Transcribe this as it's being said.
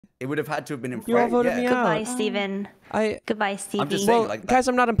It would have had to have been in You all Friday. voted me out. Goodbye, Steven. Goodbye, Stevie. I'm just saying, Well, like, guys,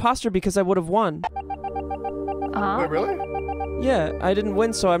 I'm not imposter because I would have won. Wait, really? Yeah, I didn't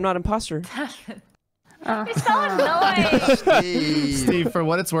win, so I'm not imposter. You're so annoying. Steve, for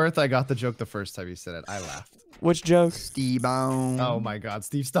what it's worth, I got the joke the first time you said it. I laughed. Which joke? Steve-bone. Oh my God,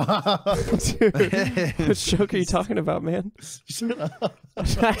 Steve, stop. Dude, which joke are you talking about, man? Shut up.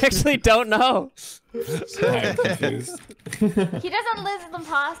 I actually don't know. I'm confused. He doesn't lose the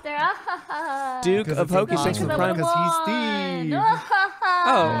imposter. Duke of Hokey, thanks for the prime. Because he's Steve.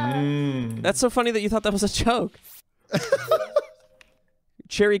 Oh, that's so funny that you thought that was a joke.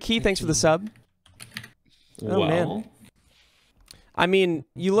 Cherry Key, thanks for the sub. Oh, man. I mean,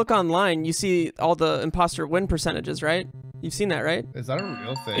 you look online, you see all the imposter win percentages, right? You've seen that, right? Is that a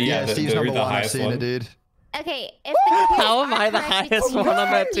real thing? Yeah, Steve's they're number the one. I've highest seen one. it, dude. Okay, if the clues How am I are the correct highest between one on that,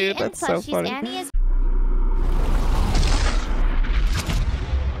 Harvey dude? and That's so Plushies, funny. Annie is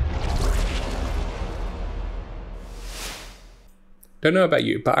Don't know about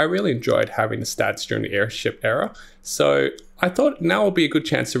you, but I really enjoyed having the stats during the Airship era. So I thought now will be a good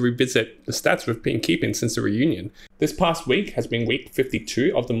chance to revisit the stats we've been keeping since the reunion. This past week has been week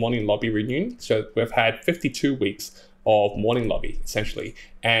 52 of the Morning Lobby reunion. So we've had 52 weeks of Morning Lobby, essentially.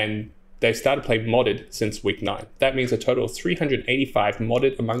 And they've started playing modded since week 9. That means a total of 385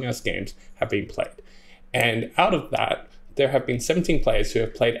 modded Among Us games have been played. And out of that, there have been 17 players who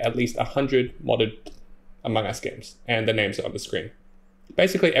have played at least 100 modded Among Us games. And the names are on the screen.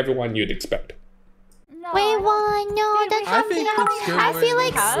 Basically everyone you'd expect. no. Wait, why? No, that's I think it's good I feel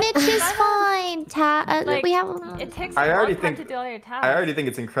when- like Snitch is fine. Like, We have it takes I a already long time think- to do all your tasks. I already think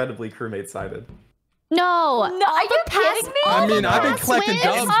it's incredibly crewmate sided. no. No, are you past- kidding me? I mean, I've been Past collecting wins.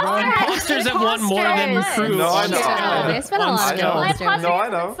 dubs, bro. Imposters have won more than crew. No, I know. There's been a lot of I know. Well, imposters. imposter No, I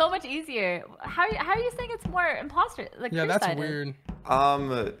is know. so much easier. How are you saying it's more imposter? Like Yeah, that's crew-sided? weird. I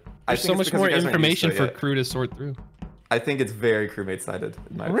There's think so it's much because more you guys aren't used to information it for yet. crew to sort through. I think it's very crewmate sided.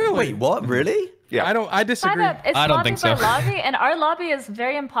 Really? Wait, what? Really? Yeah. I disagree. It's I don't think sponsored so. by Lobby, and our lobby is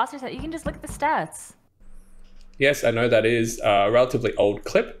very imposter set. You can just look at the stats. Yes, I know that is a relatively old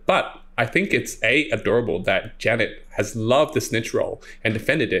clip, but I think it's A, adorable that Janet has loved the snitch role and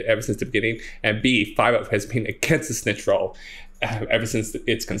defended it ever since the beginning, and B, 5up has been against the snitch role ever since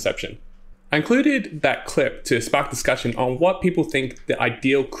its conception. I included that clip to spark discussion on what people think the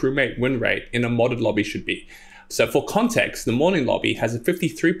ideal crewmate win rate in a modded lobby should be. So for context, the Morning Lobby has a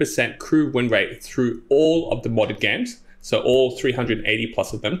 53% crew win rate through all of the modded games, so all 380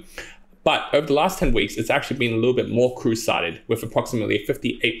 plus of them. But over the last 10 weeks, it's actually been a little bit more crew-sided, with approximately a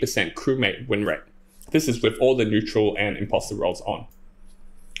 58% crewmate win rate. This is with all the neutral and imposter roles on.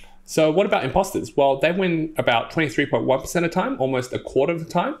 So what about imposters? Well, they win about 23.1% of the time, almost a quarter of the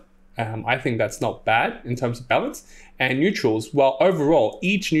time. I think that's not bad in terms of balance. And neutrals, well, overall,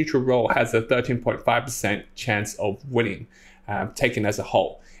 each neutral role has a 13.5% chance of winning, taken as a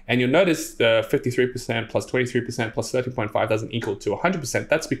whole. And you'll notice the 53% plus 23% plus 13.5 doesn't equal to 100%.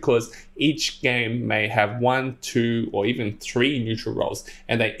 That's because each game may have 1, 2, or even 3 neutral roles,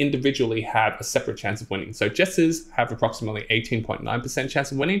 and they individually have a separate chance of winning. So Jesters have approximately 18.9%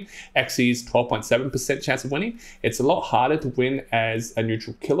 chance of winning, Xy's 12.7% chance of winning. It's a lot harder to win as a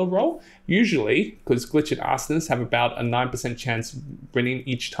neutral killer role, usually because Glitch and Arsonists have about a 9% chance of winning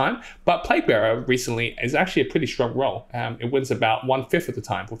each time. But Plaguebearer recently is actually a pretty strong role. It wins about 1/5 of the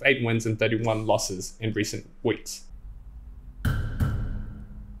time, with 8 wins and 31 losses in recent weeks.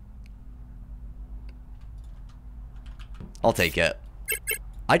 I'll take it.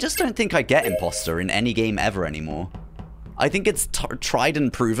 I just don't think I get imposter in any game ever anymore. I think it's tried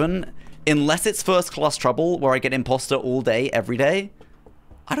and proven. Unless it's first class trouble where I get imposter all day, every day,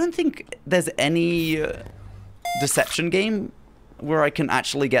 I don't think there's any deception game where I can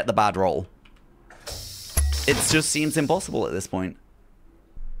actually get the bad roll. It just seems impossible at this point.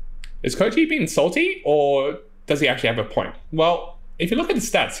 Is Koji being salty, or does he actually have a point? Well, if you look at the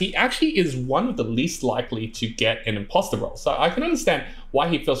stats, he actually is one of the least likely to get an imposter role. So I can understand why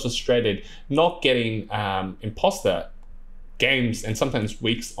he feels frustrated not getting imposter games and sometimes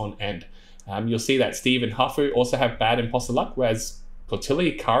weeks on end. You'll see that Steve and Hafu also have bad imposter luck, whereas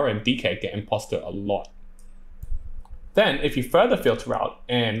Cotilli, Kara, and DK get imposter a lot. Then, if you further filter out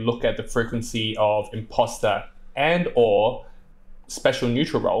and look at the frequency of imposter and or special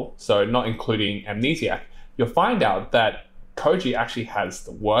neutral role, so not including amnesiac, you'll find out that Koji actually has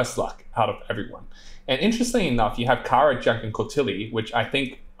the worst luck out of everyone. And interestingly enough, you have Kara, Junk, and Cotilli, which I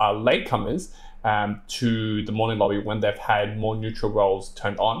think are latecomers to the Morning Lobby when they've had more neutral roles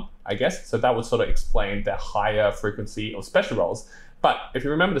turned on, I guess. So that would sort of explain their higher frequency of special roles. But if you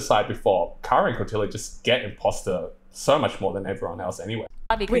remember the side before, Kara and Cotilli just get imposter so much more than everyone else anyway.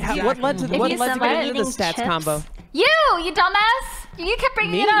 Wait, what led to getting into the stats combo? You dumbass! You kept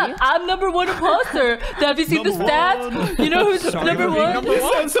bringing it up. I'm #1 imposter. Have you seen the stats? You know who's #1? You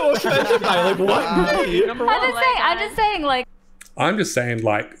sound so offended by like what? I'm just saying, like. I'm just saying,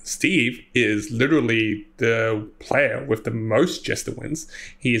 like, Steve is literally the player with the most Jester wins.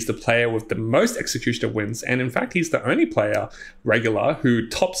 He is the player with the most Executioner wins. And in fact, he's the only player, regular, who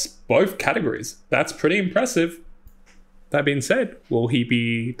tops both categories. That's pretty impressive. That being said, will he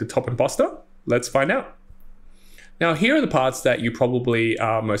be the top imposter? Let's find out. Now, here are the parts that you probably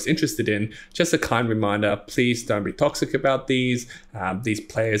are most interested in. Just a kind reminder, please don't be toxic about these. These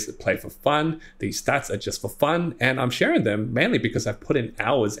players play for fun. These stats are just for fun. And I'm sharing them mainly because I've put in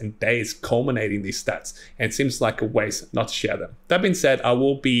hours and days culminating these stats. And it seems like a waste not to share them. That being said, I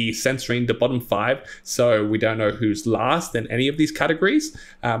will be censoring the bottom 5. So we don't know who's last in any of these categories.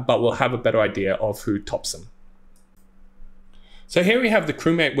 But we'll have a better idea of who tops them. So here we have the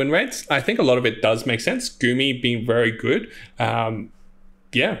crewmate win rates. I think a lot of it does make sense. Gumi being very good.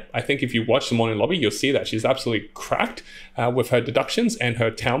 Yeah, I think if you watch the morning lobby, you'll see that she's absolutely cracked with her deductions, and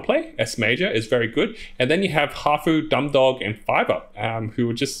her town play, S Major, is very good. And then you have Hafu, Dumdog, and Fiber, who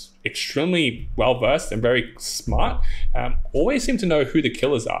are just extremely well-versed and very smart. Always seem to know who the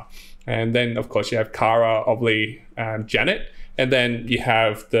killers are. And then, of course, you have Kara, Obley, Janet. And then you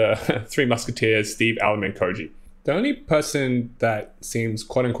have the Three Musketeers, Steve, Ellum, and Koji. The only person that seems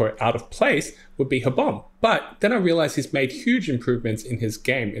quote-unquote out of place would be Habom. But then I realized he's made huge improvements in his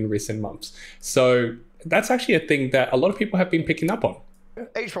game in recent months. So that's actually a thing that a lot of people have been picking up on.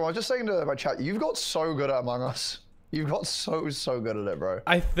 H-Bro, I was just saying to my chat, you've got so good at Among Us. You've got so good at it, bro.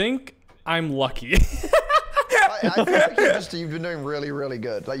 I think I'm lucky. I feel like you've been doing really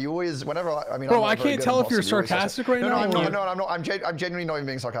good. Like you always, whenever I mean, bro, I can't tell if you're sarcastic right now. No, I'm not. I'm genuinely not even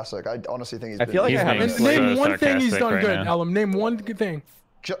being sarcastic. I honestly think he's. I feel like I haven't. Name one thing he's done good, Ellum. Name one good thing.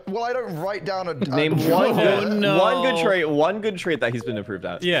 Well, I don't write down a name one good trait that he's been improved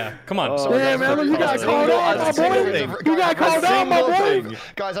at. Yeah, come on. Damn, Ellum, you got called out, my boy. You got called out, my boy.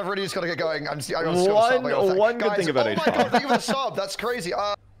 Guys, I've really just got to get going. One good thing about H-Bomb. Oh my god, thank you for the sub. That's crazy.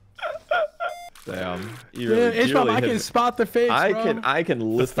 Damn. H-Bomb, I can spot the fakes, bro. I can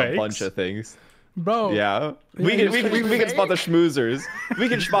list a bunch of things. Bro. Yeah. We can spot the schmoozers. We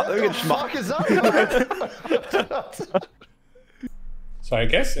can spot So I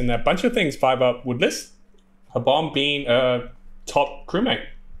guess in a bunch of things Fiber would list, Habom being a top crewmate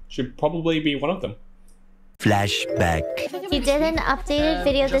should probably be one of them. Flashback. He did an updated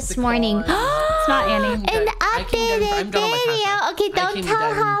video this morning. It's not Annie. An updated video. Okay, don't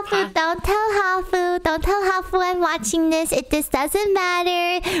tell Hafu. Don't tell Hafu. Don't tell Hafu I'm watching this. This doesn't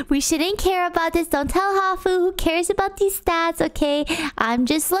matter. We shouldn't care about this. Don't tell Hafu. Who cares about these stats? Okay, I'm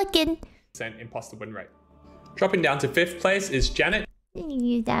just looking. Impostor win rate. Dropping down to 5th place is Janet.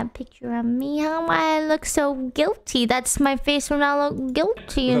 Use that picture of me. How do I look so guilty? That's my face when I look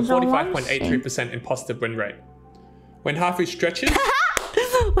guilty. With a 45.83% imposter win rate. When Hafu stretches.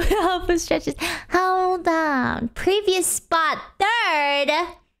 When Hafu stretches. Hold on. Previous spot 3rd.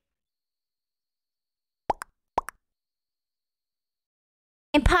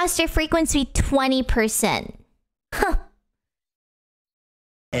 Imposter frequency 20%. Huh.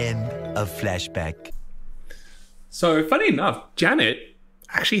 End of flashback. So funny enough, Janet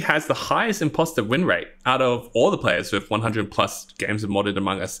actually has the highest imposter win rate out of all the players with 100 plus games of modded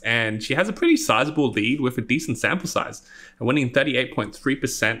Among Us, and she has a pretty sizable lead with a decent sample size, winning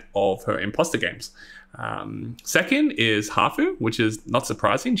 38.3% of her imposter games. Second is Hafu, which is not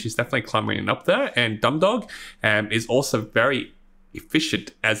surprising. She's definitely climbing up there, and Dumdog is also very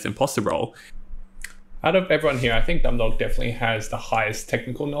efficient as the imposter role. Out of everyone here, I think Dumdog definitely has the highest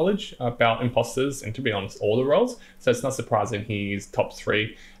technical knowledge about imposters and, to be honest, all the roles. So it's not surprising he's top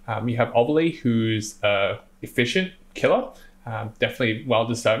 3. You have Obley, who's an efficient killer, definitely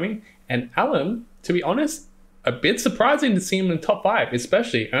well-deserving. And Ellum, to be honest, a bit surprising to see him in the top 5,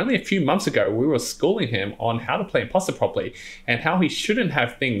 especially only a few months ago we were schooling him on how to play imposter properly and how he shouldn't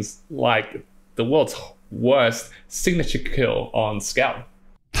have things like the world's worst signature kill on Scout.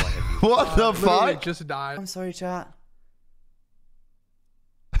 What the fuck? Just died. I'm sorry, chat.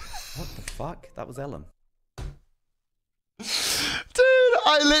 What the fuck? That was Ellum. Dude,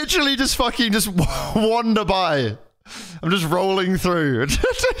 I literally just wander by. I'm just rolling through.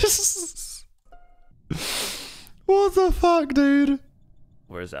 What the fuck, dude?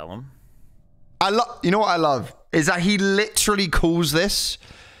 Where's Ellum? You know what I love? Is that he literally calls this.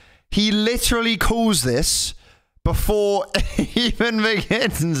 He literally calls this before it even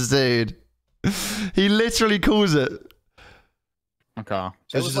begins, dude. He literally calls it. Okay.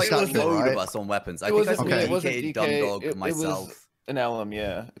 So it was like a load of us on weapons. I think I communicated Dumdog, myself. An Ellum,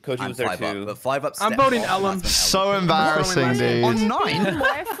 yeah. Koji was there too. But 5-up. I'm voting Ellum. So embarrassing, dude. On 9?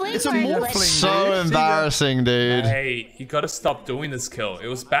 It's a morphling. So embarrassing, dude. Hey, you gotta stop doing this kill. It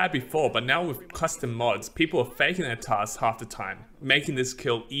was bad before, but now with custom mods, people are faking their tasks half the time, making this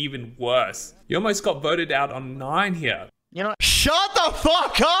kill even worse. You almost got voted out on 9 here. You know, shut the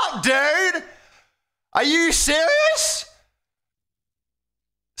fuck up, dude! Are you serious?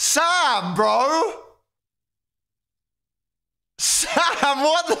 Sam, bro! Sam,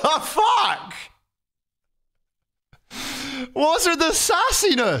 what the fuck? What's with the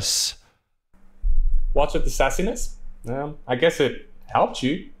sassiness? What's with the sassiness? I guess it helped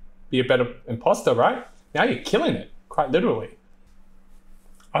you be a better imposter, right? Now you're killing it, quite literally.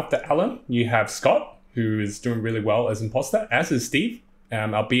 After Alan, you have Scott, who is doing really well as imposter, as is Steve,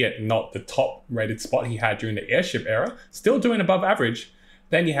 albeit not the top rated spot he had during the Airship era, still doing above average.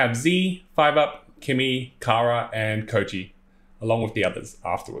 Then you have Z, 5-up, Kimmy, Kara, and Koji, along with the others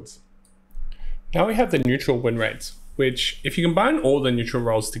afterwards. Now we have the neutral win rates, which if you combine all the neutral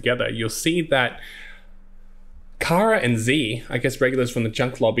roles together, you'll see that Kara and Z, I guess regulars from the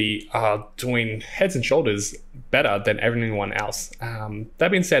junk lobby, are doing heads and shoulders better than everyone else.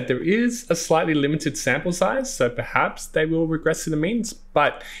 That being said, there is a slightly limited sample size, so perhaps they will regress to the means,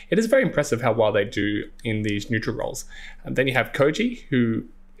 but it is very impressive how well they do in these neutral roles. And then you have Koji, who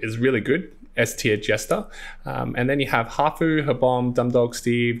is really good, S-tier Jester. And then you have Hafu, Habom, Dumdog,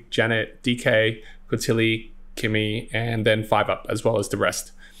 Steve, Janet, DK, Quintili, Kimmy, and then 5-up, as well as the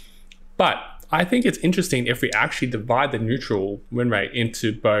rest. But I think it's interesting if we actually divide the neutral win rate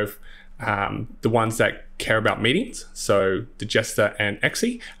into both the ones that care about meetings, so the Jester and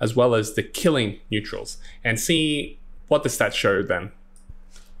Exy, as well as the killing neutrals, and see what the stats show then.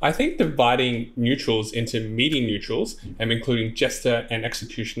 I think dividing neutrals into meeting neutrals and including Jester and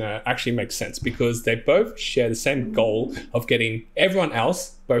Executioner actually makes sense because they both share the same goal of getting everyone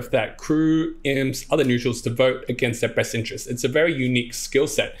else, both that crew, imps, other neutrals, to vote against their best interests. It's a very unique skill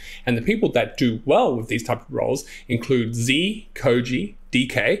set, and the people that do well with these type of roles include Z, Koji,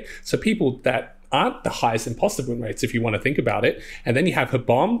 DK, so people that aren't the highest imposter win rates if you want to think about it. And then you have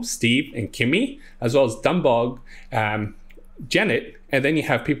Habom, Steve, and Kimmy, as well as Dumbog, Janet, and then you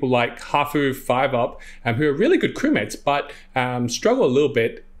have people like Hafu, 5-up, who are really good crewmates, but struggle a little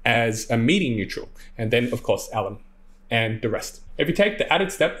bit as a meeting neutral. And then, of course, Ellum and the rest. If you take the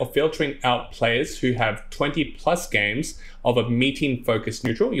added step of filtering out players who have 20+ games of a meeting-focused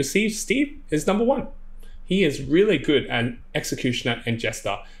neutral, you'll see Steve is number 1. He is really good at Executioner and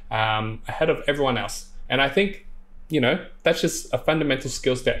Jester, ahead of everyone else. And I think, you know, that's just a fundamental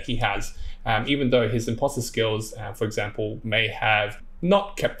skill set he has. Even though his imposter skills, for example, may have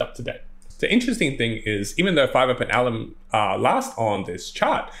not kept up to date. The interesting thing is, even though 5-up and Ellum are last on this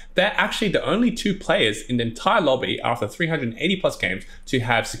chart, they're actually the only 2 players in the entire lobby after 380+ games to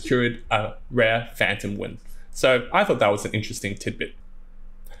have secured a rare Phantom win. So I thought that was an interesting tidbit.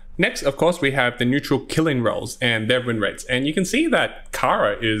 Next, of course, we have the neutral killing roles and their win rates. And you can see that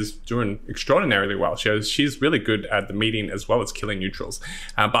Kara is doing extraordinarily well. She's really good at the meeting as well as killing neutrals.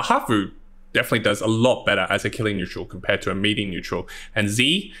 But Hafu definitely does a lot better as a killing neutral compared to a meeting neutral. And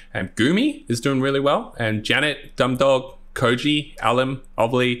Z and Gumi is doing really well. And Janet, Dumdog, Koji, Ellum,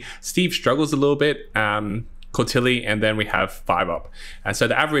 Ovly, Steve struggles a little bit, Cortilli, and then we have 5-up. And so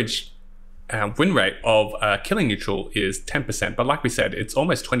the average win rate of a killing neutral is 10%, but like we said, it's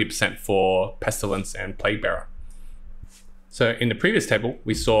almost 20% for Pestilence and Plaguebearer. So in the previous table,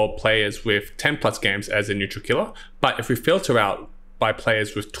 we saw players with 10+ games as a neutral killer, but if we filter out by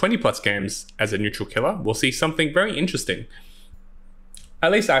players with 20+ games as a neutral killer, we'll see something very interesting.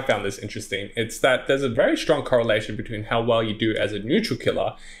 At least I found this interesting. It's that there's a very strong correlation between how well you do as a neutral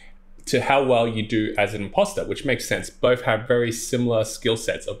killer to how well you do as an imposter, which makes sense. Both have very similar skill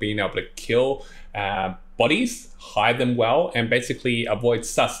sets of being able to kill bodies, hide them well, and basically avoid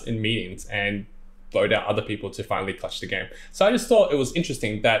sus in meetings and vote out other people to finally clutch the game. So I just thought it was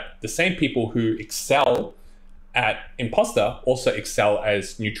interesting that the same people who excel at imposter also excel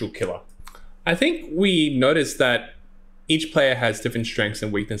as neutral killer. I think we noticed that each player has different strengths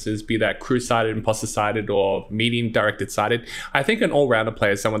and weaknesses, be that crew-sided, imposter-sided, or meeting-directed-sided. I think an all-rounder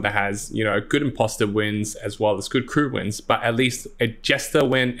player is someone that has, you know, good imposter wins as well as good crew wins, but at least a Jester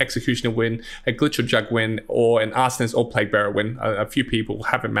win, Executioner win, a Glitch or Jug win, or an Arsonist or Plaguebearer win. A few people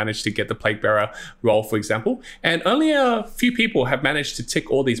haven't managed to get the Plaguebearer role, for example, and only a few people have managed to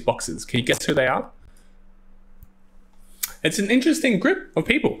tick all these boxes. Can you guess who they are? It's an interesting group of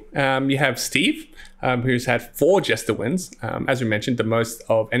people. You have Steve, who's had 4 Jester wins, as we mentioned, the most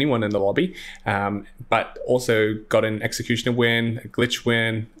of anyone in the lobby, but also got an Executioner win, a Glitch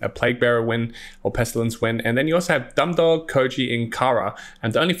win, a Plague Bearer win, or Pestilence win. And then you also have Dumdog, Koji, and Kara,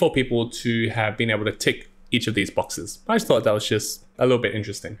 and the only 4 people to have been able to tick each of these boxes. I just thought that was just a little bit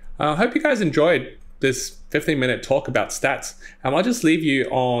interesting. I hope you guys enjoyed this 15-minute talk about stats. I'll just leave you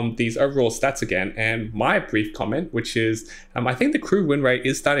on these overall stats again and my brief comment, which is I think the crew win rate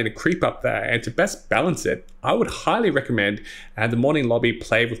is starting to creep up there, and to best balance it, I would highly recommend the morning lobby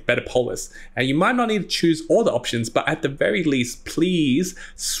play with better Polus. And you might not need to choose all the options, but at the very least, please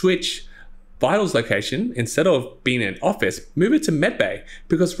switch Vitals location. Instead of being in office, move it to medbay,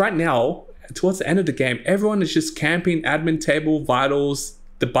 because right now, towards the end of the game, everyone is just camping admin table, Vitals,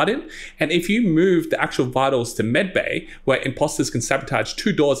 the button. And if you move the actual Vitals to medbay, where imposters can sabotage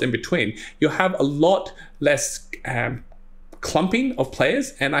 2 doors in between, you'll have a lot less clumping of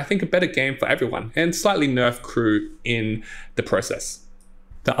players, and I think a better game for everyone, and slightly nerf crew in the process.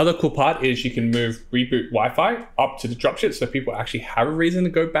 The other cool part is you can move reboot Wi-Fi up to the dropship, so people actually have a reason to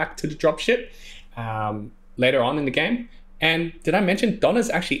go back to the dropship later on in the game. And did I mention Donna's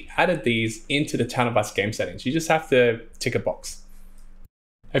actually added these into the Town of Us game settings? You just have to tick a box.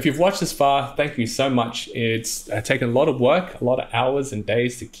 If you've watched this far, thank you so much. It's taken a lot of work, a lot of hours and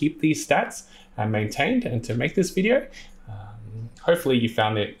days to keep these stats maintained and to make this video. Hopefully you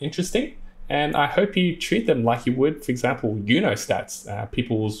found it interesting, and I hope you treat them like you would, for example, stats,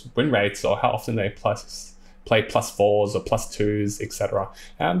 people's win rates, or how often they play +4s or +2s, etc.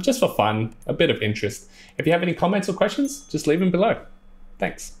 Just for fun, a bit of interest. If you have any comments or questions, just leave them below.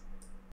 Thanks.